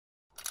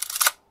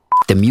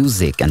The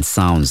music and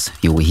sounds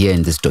you will hear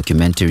in this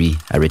documentary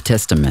are a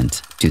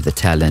testament to the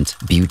talent,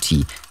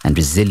 beauty, and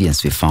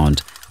resilience we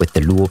found with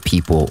the Luo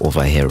people of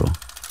Ahero.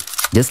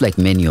 Just like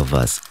many of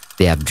us,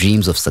 they have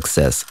dreams of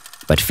success,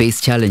 but face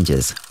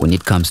challenges when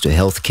it comes to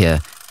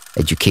healthcare,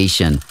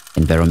 education,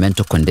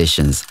 environmental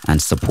conditions,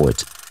 and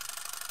support.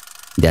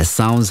 Their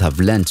sounds have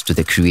lent to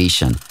the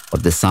creation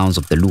of the sounds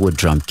of the Luo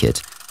drum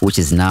kit, which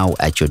is now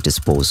at your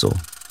disposal.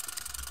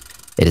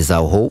 It is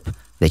our hope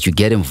that you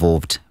get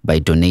involved by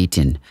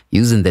donating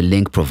using the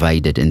link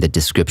provided in the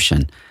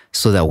description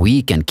so that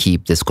we can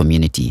keep this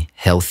community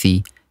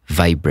healthy,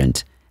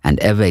 vibrant, and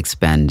ever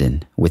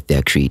expanding with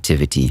their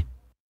creativity.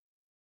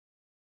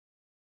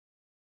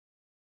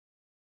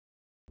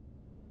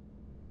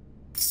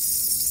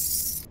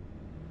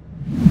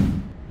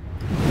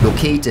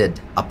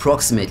 Located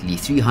approximately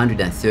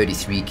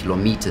 333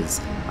 kilometers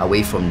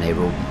away from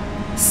Nairobi,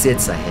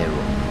 sits Ahero,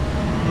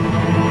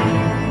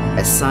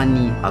 a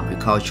sunny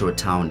agricultural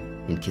town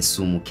in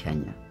Kisumu,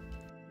 Kenya.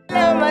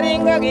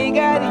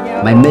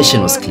 My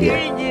mission was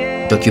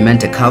clear: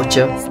 document a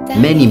culture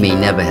many may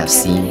never have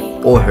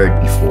seen or heard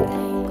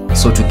before.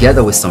 So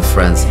together with some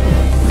friends,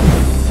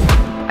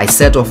 I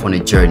set off on a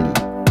journey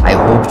I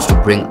hoped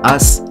to bring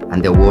us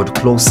and the world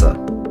closer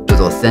to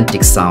the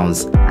authentic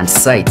sounds and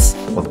sights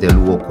of the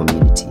Luo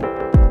community.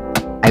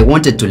 I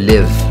wanted to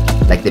live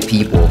like the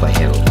people of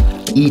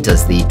Ahero, eat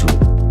as they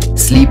do,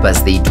 sleep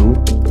as they do,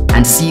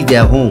 and see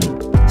their home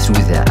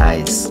through their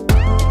eyes.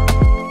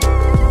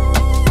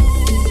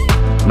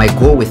 My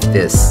goal with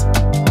this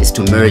is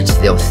to merge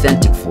the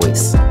authentic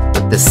voice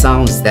with the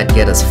sounds that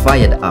get us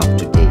fired up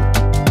today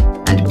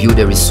and build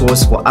a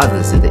resource for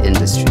others in the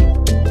industry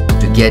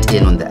to get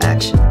in on the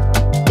action,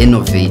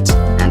 innovate,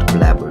 and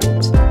collaborate.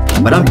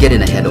 But I'm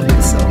getting ahead of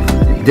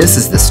myself. This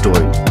is the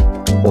story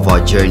of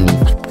our journey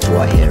to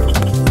Ahero.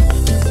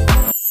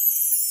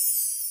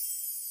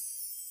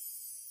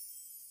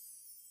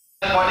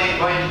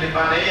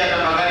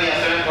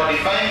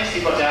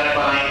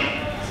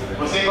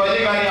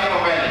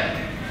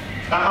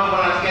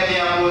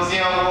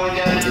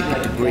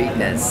 To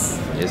greatness.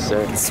 Yes,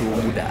 sir.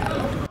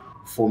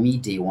 For me,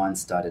 day one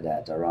started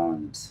at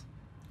around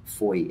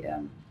 4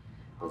 a.m.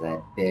 because I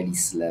had barely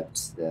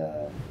slept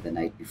the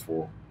night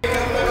before.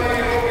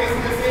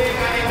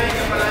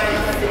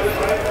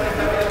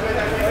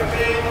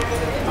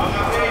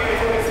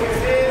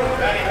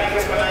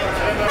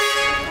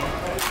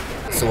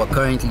 So we're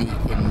currently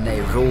in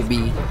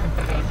Nairobi,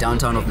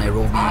 downtown of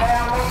Nairobi,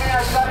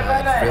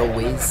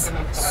 railways.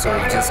 So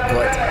just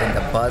got in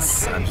the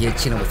bus. I'm here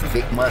chilling with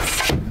Vicmas,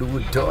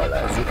 $2,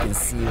 as you can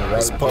see right.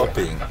 It's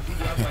popping.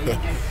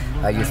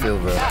 How you feel,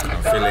 bro?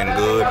 I'm feeling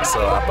good. So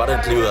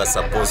apparently we were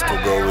supposed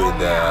to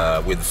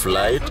go with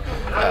flight,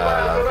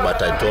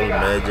 but I told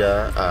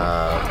Major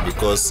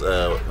because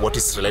what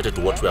is related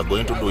to what we are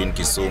going to do in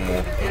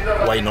Kisumu,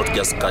 why not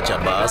just catch a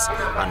bus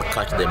and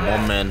catch the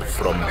moment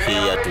from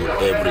here to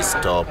every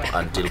stop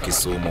until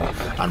Kisumu.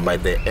 And by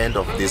the end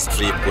of this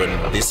trip,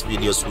 when these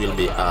videos will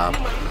be up,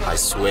 I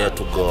swear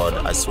to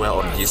God, I swear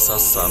on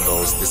Jesus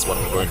sandals, this one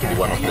is going to be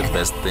one of the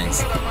best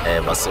things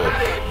ever. So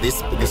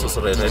this was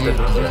related.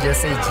 Did you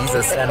just say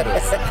Jesus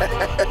sandals?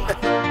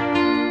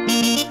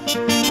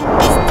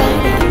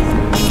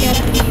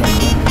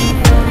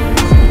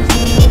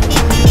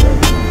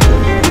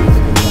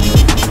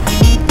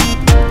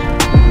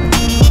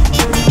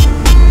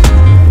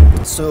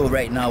 So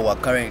right now we're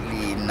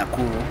currently in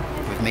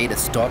Nakuru. We've made a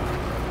stop,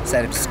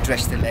 decided to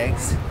stretch the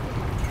legs.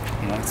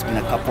 You know, it's been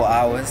a couple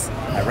hours,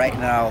 and right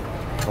now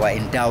we're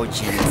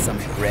indulging in some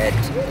red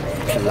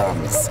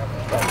plums,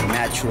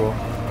 natural,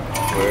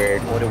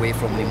 bird all the way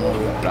from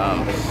Limuru.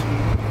 Plums.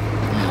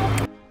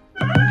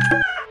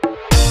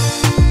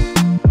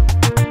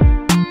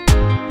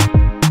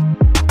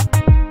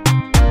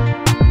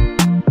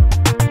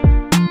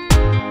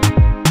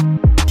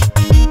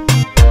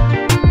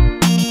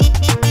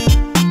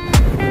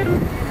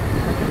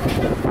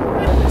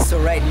 So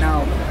right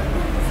now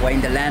we're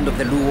in the land of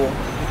the Luo,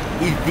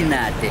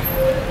 Idinate.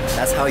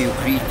 That's how you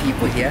greet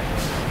people here.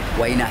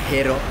 We're in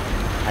Ahero,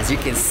 as you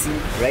can see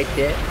right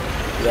there.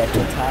 We're at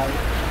Total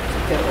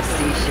petrol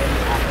station.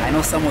 I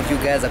know some of you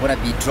guys are gonna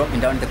be dropping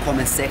down in the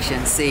comment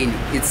section saying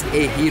it's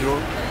a hero.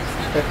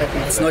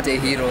 It's not a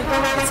hero,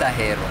 it's a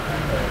hero.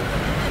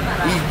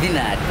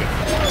 Idinate.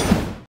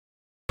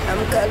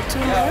 I'm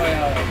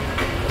Kaltuma,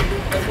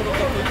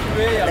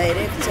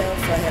 director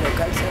for Ahero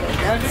Cultural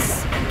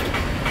Dance.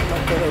 I'm a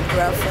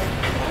choreographer,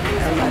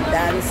 I'm a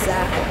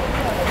dancer,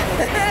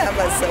 I'm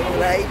a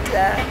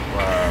songwriter,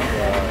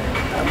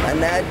 I'm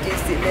an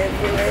artist in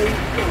every way,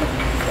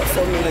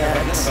 performing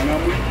arts.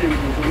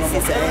 This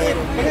is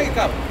Ahero.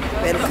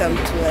 Welcome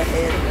to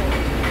Ahero.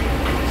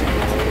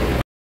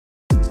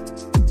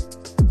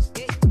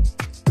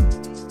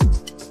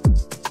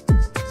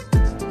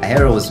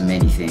 Ahero was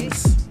many things.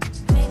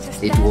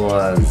 It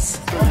was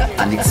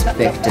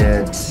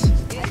unexpected.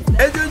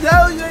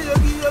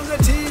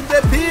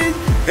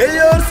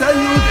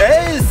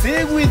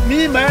 Sing with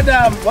me,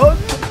 madam.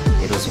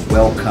 It was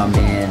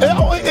welcoming.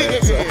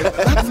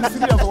 That's the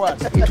serious one.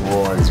 It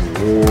was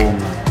warm,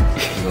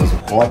 it was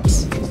hot,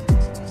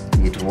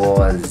 it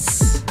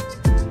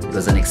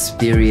was an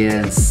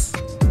experience.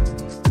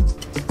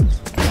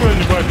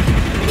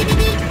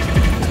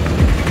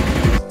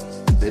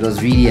 It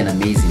was really an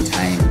amazing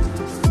time.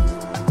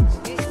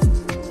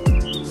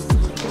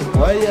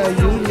 Why are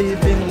you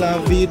living la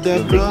vida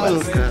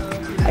loca?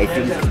 I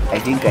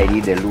think I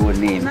need a Luo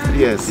name.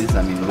 Yes. Since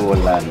I'm in Luo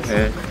land.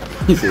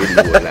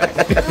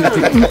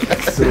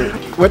 So,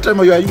 what time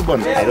are you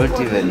born? I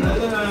don't even know.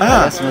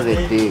 I just know the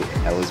day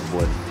I was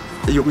born.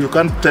 You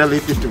can't tell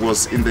if it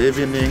was in the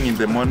evening, in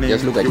the morning.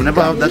 Just look at you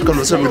never have that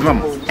conversation with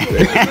mom.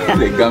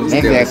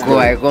 Maybe I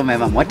call my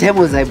mom. What time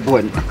was I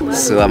born?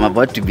 So I'm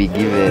about to be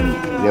given.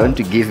 They want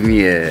to give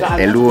me a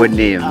Luo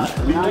name.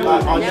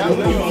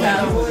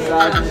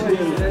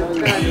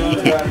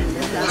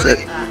 So,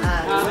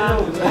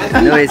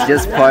 no, it's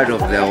just part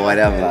of the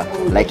whatever,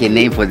 like a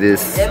name for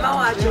this,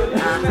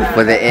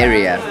 for the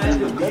area.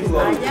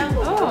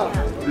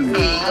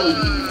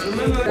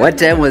 What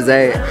time was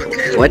I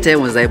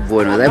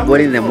born? Was I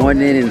born in the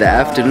morning, in the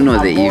afternoon, or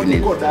the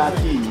evening? I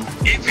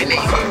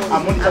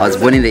was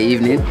born in the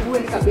evening.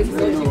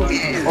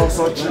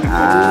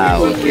 Ah,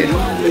 okay.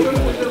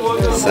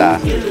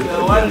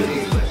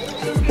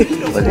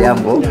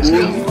 Odhiambo.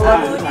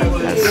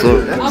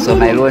 So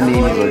my real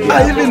name is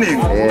Odhiambo. Evening.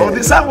 Yeah. Oh,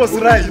 the song was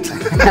right.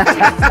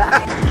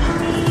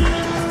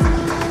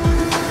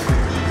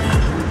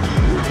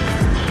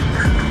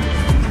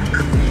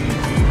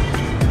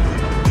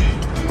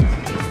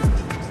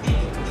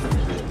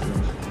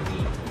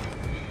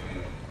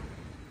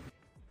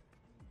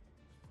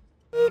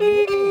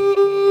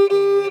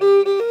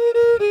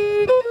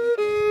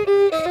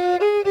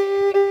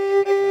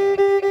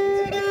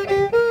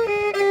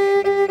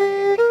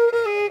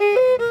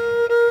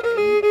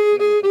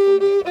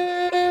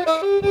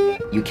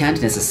 You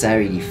can't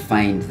necessarily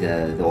find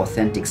the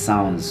authentic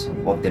sounds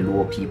of the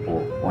Luo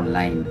people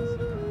online,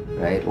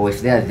 right? Or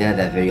if they're there,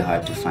 they're very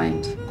hard to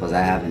find because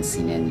I haven't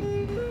seen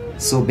any.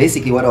 So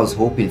basically what I was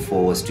hoping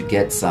for was to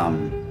get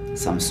some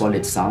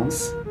solid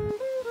sounds.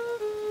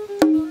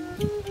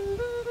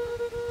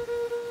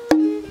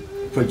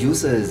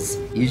 Producers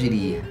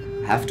usually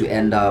have to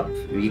end up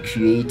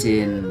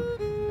recreating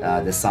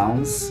the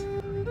sounds,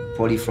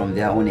 probably from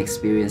their own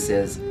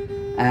experiences,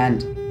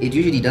 and it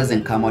usually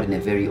doesn't come out in a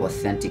very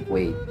authentic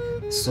way.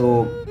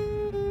 So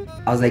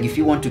I was like, if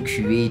you want to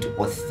create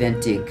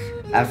authentic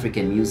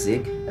African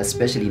music,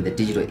 especially in the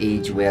digital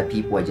age where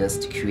people are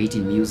just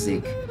creating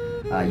music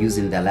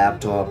using their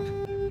laptop,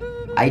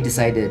 I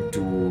decided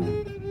to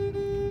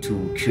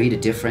create a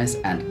difference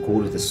and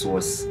go to the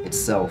source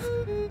itself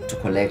to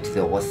collect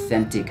the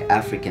authentic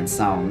African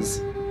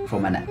sounds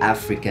from an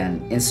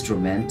African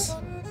instrument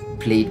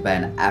played by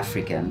an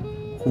African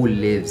who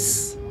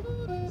lives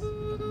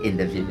in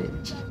the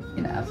village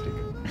in Africa.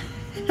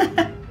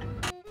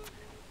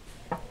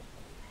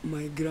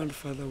 My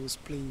grandfather was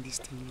playing this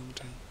thing a long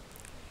time,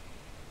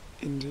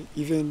 and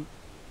even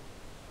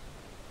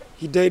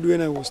he died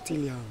when I was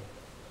still young.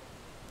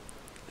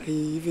 I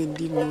even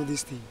didn't know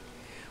this thing,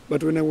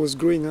 but when I was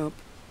growing up,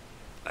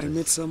 I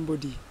met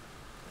somebody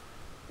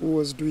who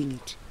was doing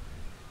it,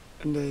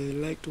 and I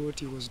liked what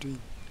he was doing.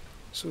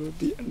 So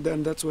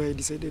then that's why I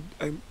decided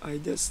I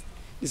just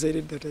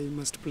decided that I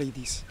must play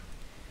this,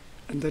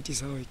 and that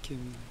is how I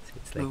came.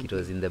 It's like it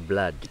was in the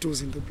blood. It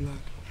was in the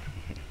blood.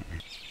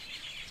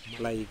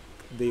 Like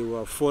they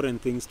were foreign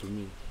things to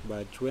me,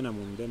 but when I'm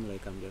on them,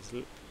 like I'm just,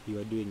 you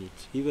are doing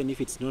it, even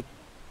if it's not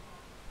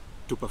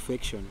to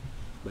perfection,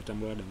 but I'm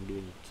glad I'm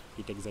doing it.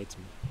 It excites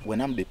me. When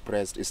I'm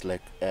depressed, it's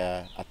like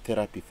a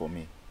therapy for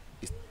me.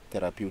 It's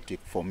therapeutic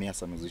for me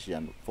as a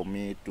musician. For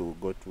me to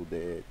go to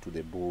the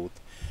booth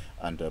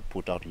and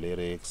put out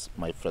lyrics,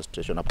 my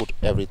frustration. I put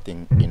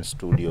everything in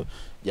studio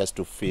just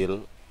to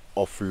feel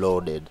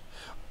offloaded.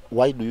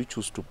 Why do you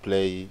choose to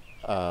play?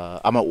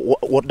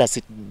 What does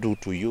it do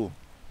to you?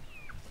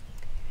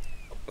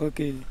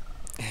 Okay.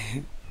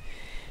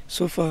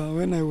 So far,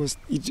 when I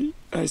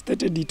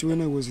started it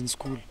when I was in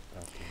school.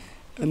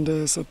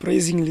 And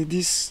surprisingly,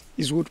 this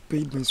is what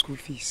paid my school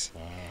fees.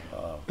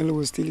 Wow. When I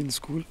was still in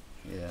school,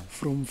 Yeah.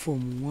 from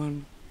Form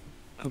 1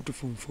 up to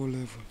Form 4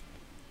 level.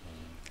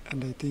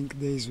 And I think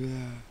there is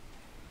where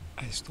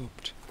I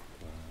stopped.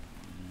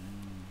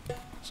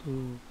 So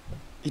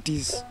it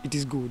is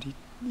good.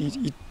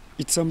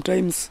 It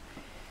sometimes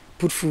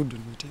put food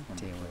on my table.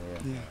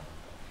 Yeah.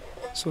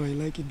 So I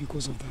like it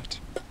because of that.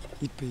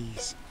 It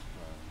pays.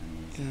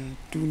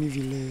 Tu ni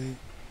vile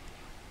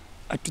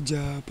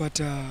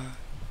hatujapata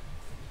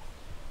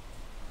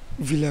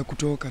vile ya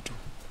kutoka tu.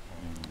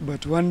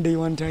 But one day,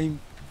 one time,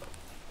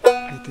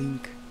 I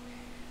think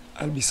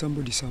I'll be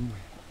somebody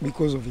somewhere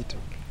because of it.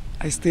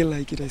 I still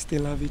like it, I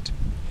still love it.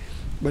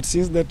 But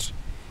since that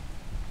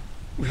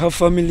we have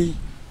family,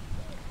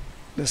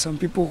 there's some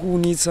people who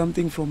need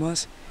something from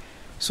us,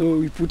 so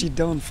we put it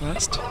down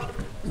first,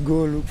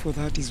 go look for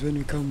that is when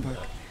we come back.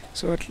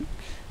 So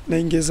na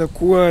ingeza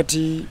kuwa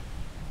ati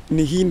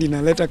ni hindi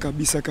naleta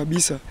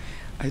kabisa,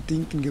 I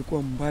think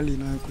ingekuwa mbali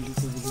na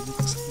kuliko vile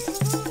viko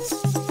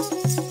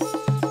sasa.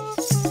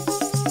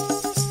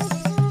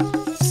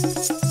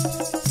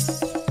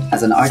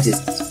 As an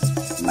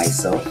artist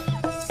myself,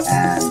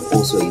 and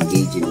also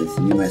engaging with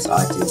numerous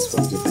artists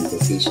from different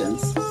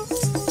locations,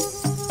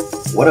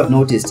 what I've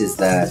noticed is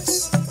that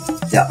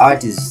the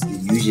art is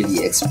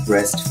usually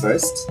expressed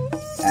first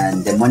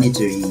and the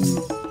monetary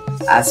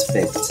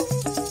aspect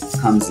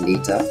comes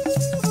later.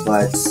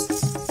 But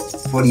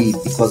probably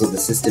because of the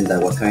system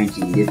that we're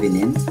currently living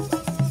in,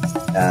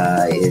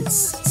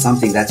 it's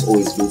something that's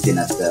always looping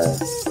at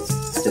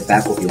the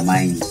back of your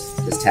mind,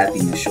 just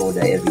tapping your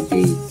shoulder every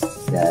day,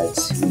 that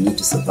we need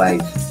to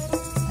survive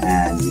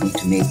and we need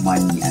to make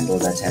money and all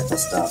that type of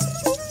stuff.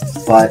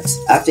 But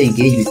after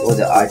engaging with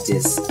other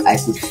artists, I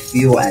could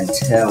feel and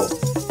tell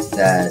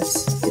that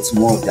it's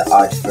more of the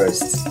art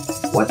first,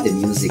 what the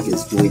music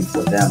is doing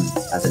for them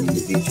as an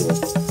individual,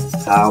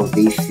 how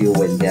they feel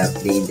when they are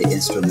playing the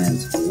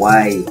instrument,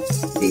 why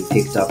they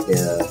picked up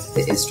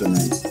the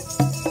instrument.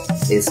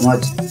 It's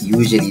not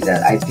usually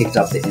that I picked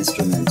up the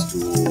instrument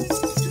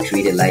to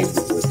create a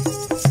livelihood,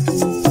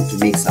 to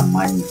make some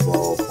money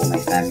for my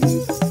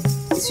family.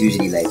 It's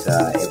usually like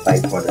a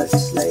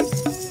byproduct, like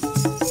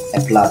a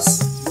plus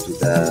to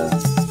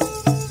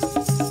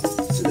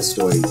the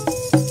story.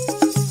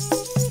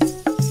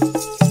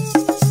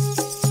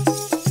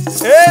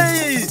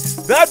 Hey,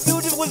 that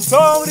beautiful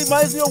song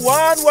reminds me of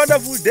one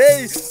wonderful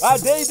day, a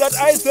day that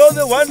I saw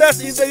the wonders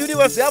in the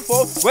universe.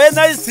 Therefore, when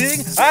I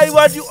sing, I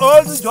want you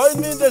all to join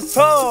me in the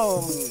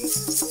song.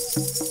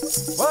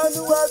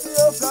 Wanu wadi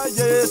oka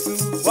Yesu,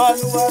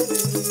 wanu wadi,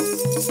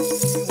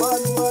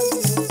 wanu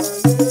wadi oka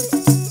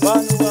Yesu,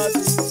 wanu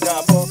wadi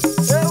jabo.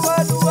 Hey,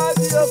 wanu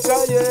wadi oka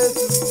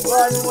Yesu,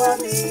 wanu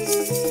wadi,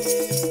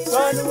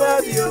 wanu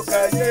wadi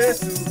oka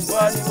Yesu,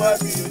 wanu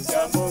wadi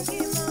jabo.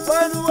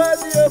 Wanu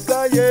wadi oka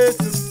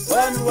Yesu,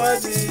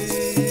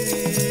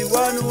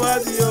 wanu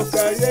wadi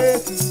oka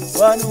Yesu,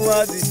 wanu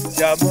wadi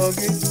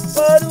jamogi.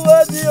 Wanu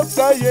wadi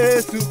oka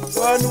Yesu,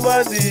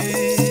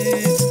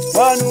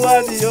 wanu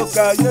wadi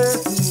oka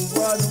Yesu,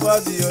 wanu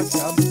wadi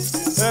ojamo.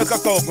 Eka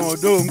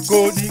kogodo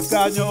nkodi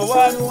kanyo,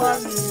 wanu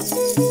wadi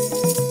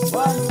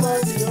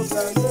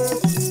oka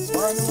Yesu,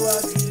 wanu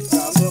wadi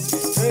jamogi.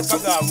 Eka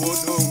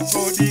gagodo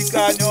nkodi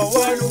kanyo,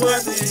 wanu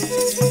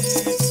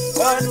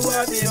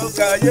wadi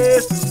oka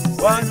Yesu,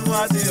 wanu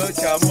wadi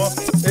ojamo.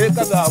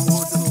 Eka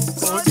gagodo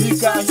nkodi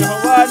kanyo,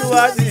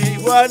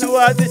 wanu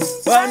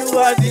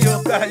wadi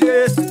oka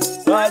Yesu,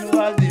 wanu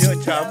wadi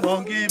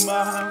ojamo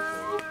ngima.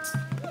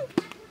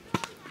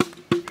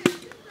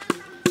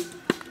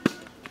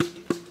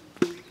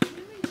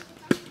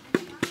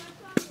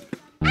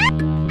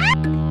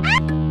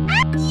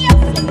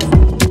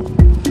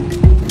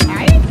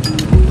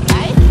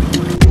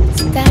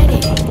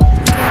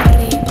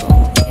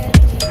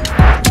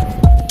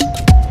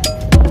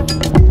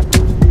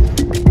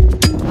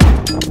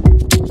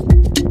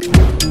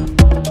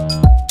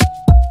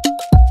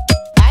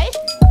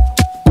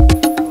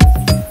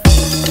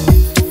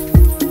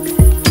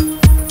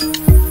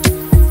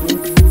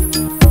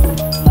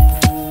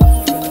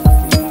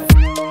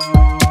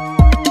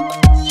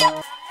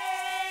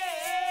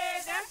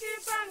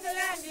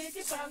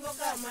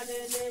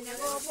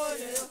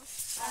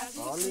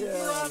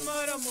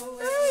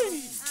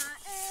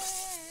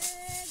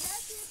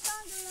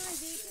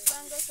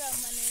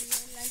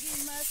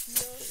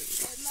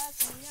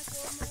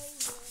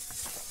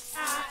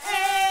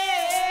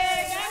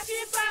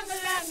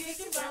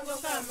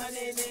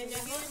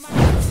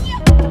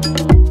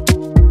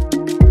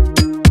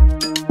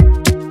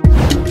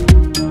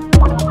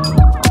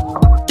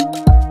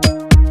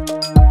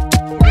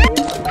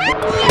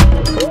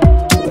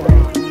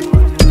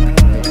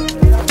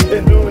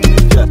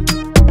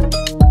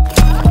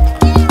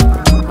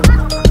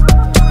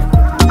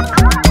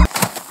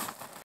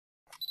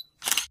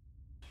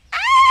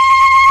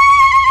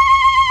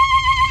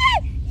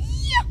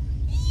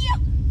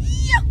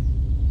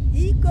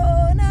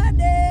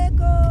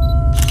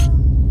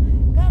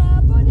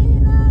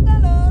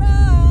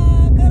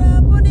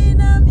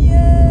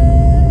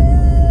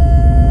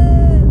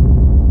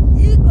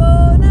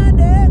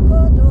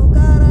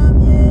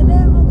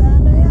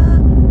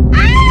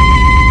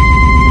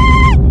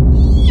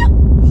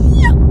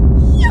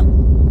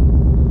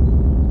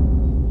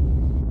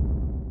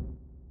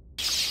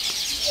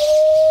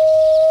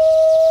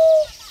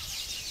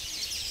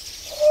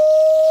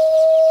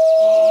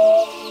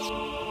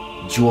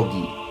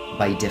 Jogi,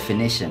 by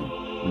definition,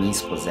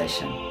 means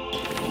possession.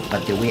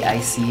 But the way I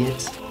see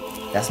it,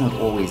 that's not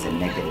always a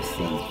negative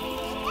thing.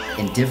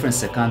 In different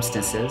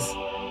circumstances,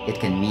 it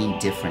can mean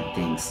different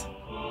things.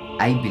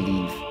 I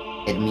believe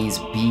it means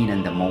being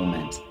in the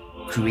moment,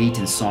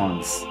 creating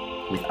songs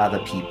with other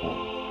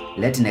people,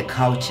 letting a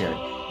culture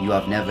you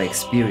have never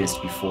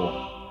experienced before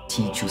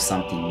teach you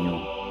something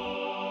new.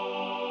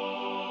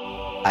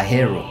 A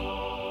hero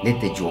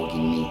lit the jogi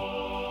in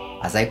me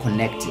as I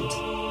connected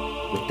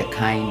with the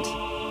kind,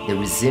 the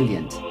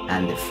resilient,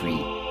 and the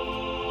free,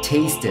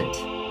 tasted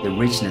the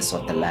richness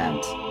of the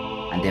land,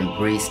 and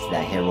embraced the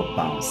hero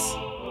bounce.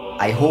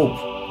 I hope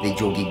the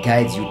jogi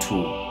guides you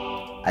too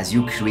as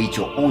you create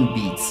your own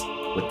beats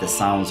with the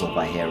sounds of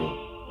a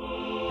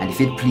hero. And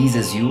if it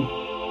pleases you,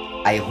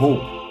 I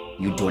hope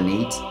you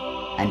donate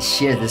and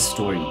share this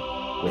story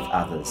with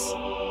others.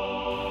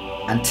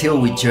 Until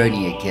we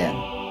journey again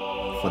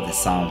for the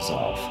sounds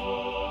of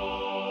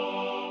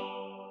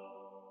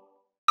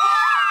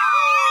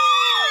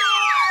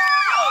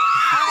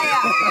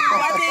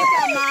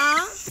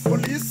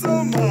Police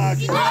so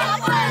much.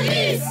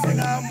 Police.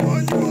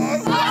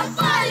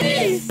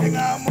 Police.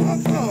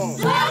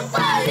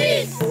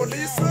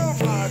 Police so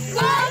much.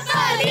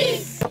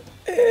 Police.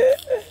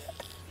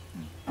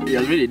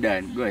 You're really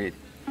done. Go ahead.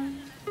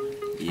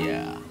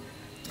 Yeah.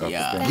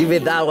 Yeah. Give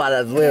it that one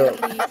as well.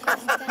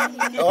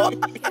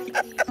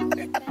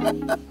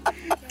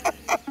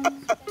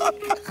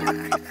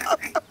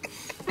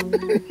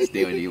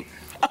 Stay with you.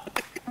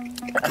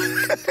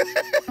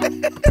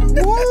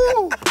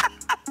 Woo!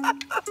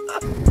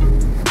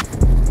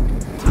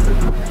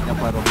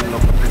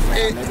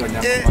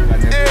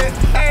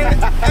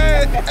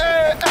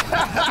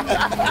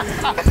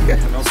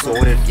 So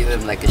we'll give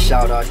him like a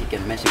shout out. He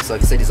can mention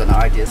himself. He said he's an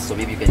artist, so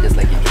maybe you can just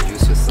like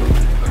introduce yourself.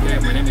 Okay,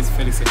 my name is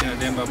Felix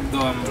Demba,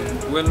 though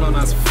I'm well known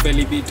as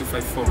Feli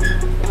B254.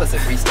 Give us a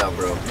freestyle,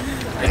 bro.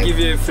 I give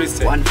you a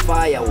freestyle. One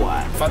fire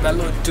one. Father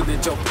Lord to the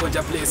job,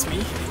 Koja bless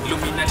me.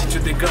 Illuminati to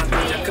the ground,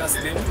 Koja cast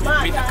them.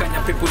 Mina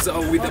kanya peoples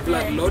out with the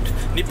blood, Lord.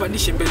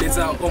 Nipanishe mbele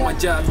zao, oh my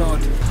God,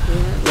 Lord.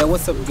 Yeah,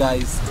 what's up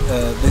guys?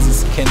 This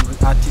is Ken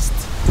Artist.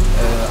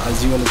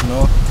 As you all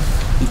know,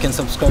 you can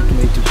subscribe to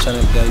my YouTube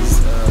channel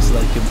guys, so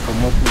that you can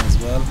promote me as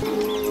well.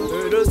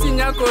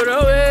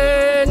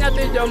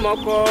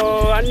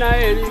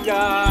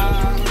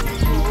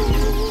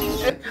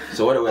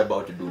 So what are we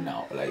about to do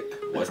now? Like,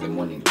 what's the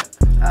morning?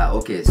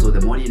 Okay, so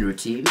the morning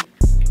routine,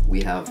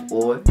 we have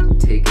all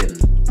taken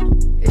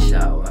a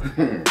shower.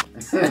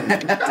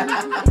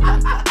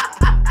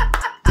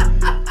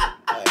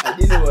 I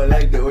didn't even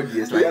like the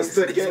audience. Like, Yes,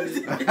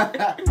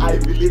 I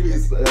believe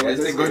he's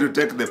going to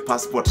take the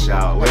passport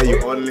shower where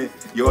you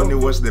only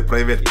wash the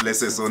private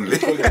places only.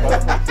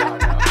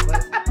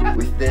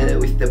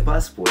 With the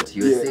passport,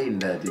 you're saying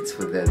that it's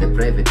for the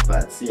private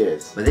parts.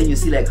 Yes. But then you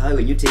see like how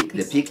when you take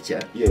the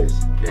picture, Yes.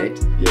 right?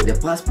 Yes. The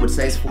passport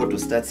size photo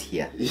starts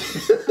here. so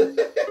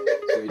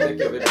you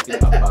take everything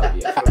above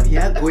here. From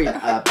here going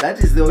up. That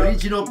is the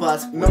original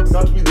passport.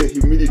 Not with the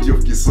humidity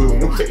of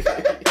Kisumu.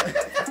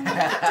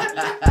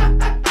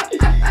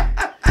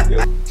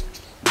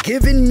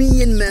 Giving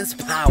me immense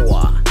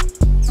power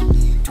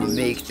to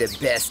make the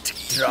best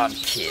drum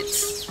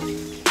kits.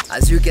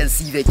 As you can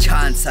see the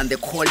chants and the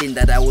calling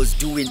that I was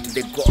doing to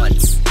the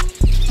gods.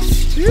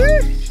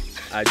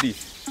 Adi.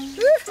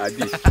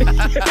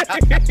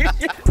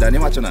 Dani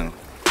Machonano.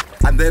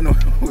 And then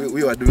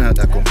we were doing a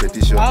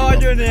competition. How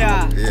junior?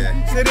 Yeah.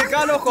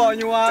 Serikali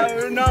konywa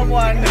na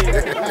mwani.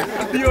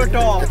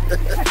 Bioto.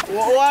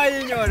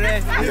 Why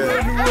nyore?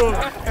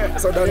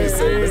 So Dan is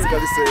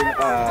basically saying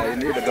you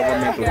need the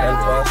government to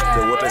help us.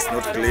 The water is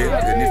not clean.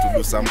 They need to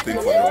do something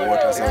for the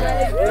water so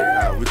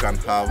we can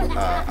have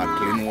a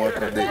clean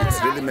water.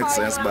 It really makes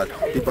sense, but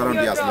people around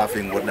here are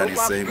laughing what Dan is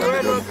saying,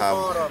 but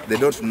they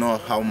don't know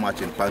how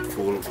much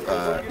impactful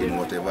in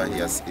whatever he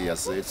has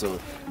said. So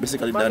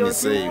basically Dan is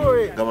saying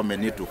government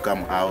need to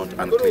come out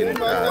and clean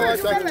Victoria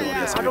so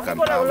we can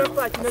have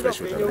a fresh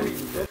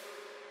water.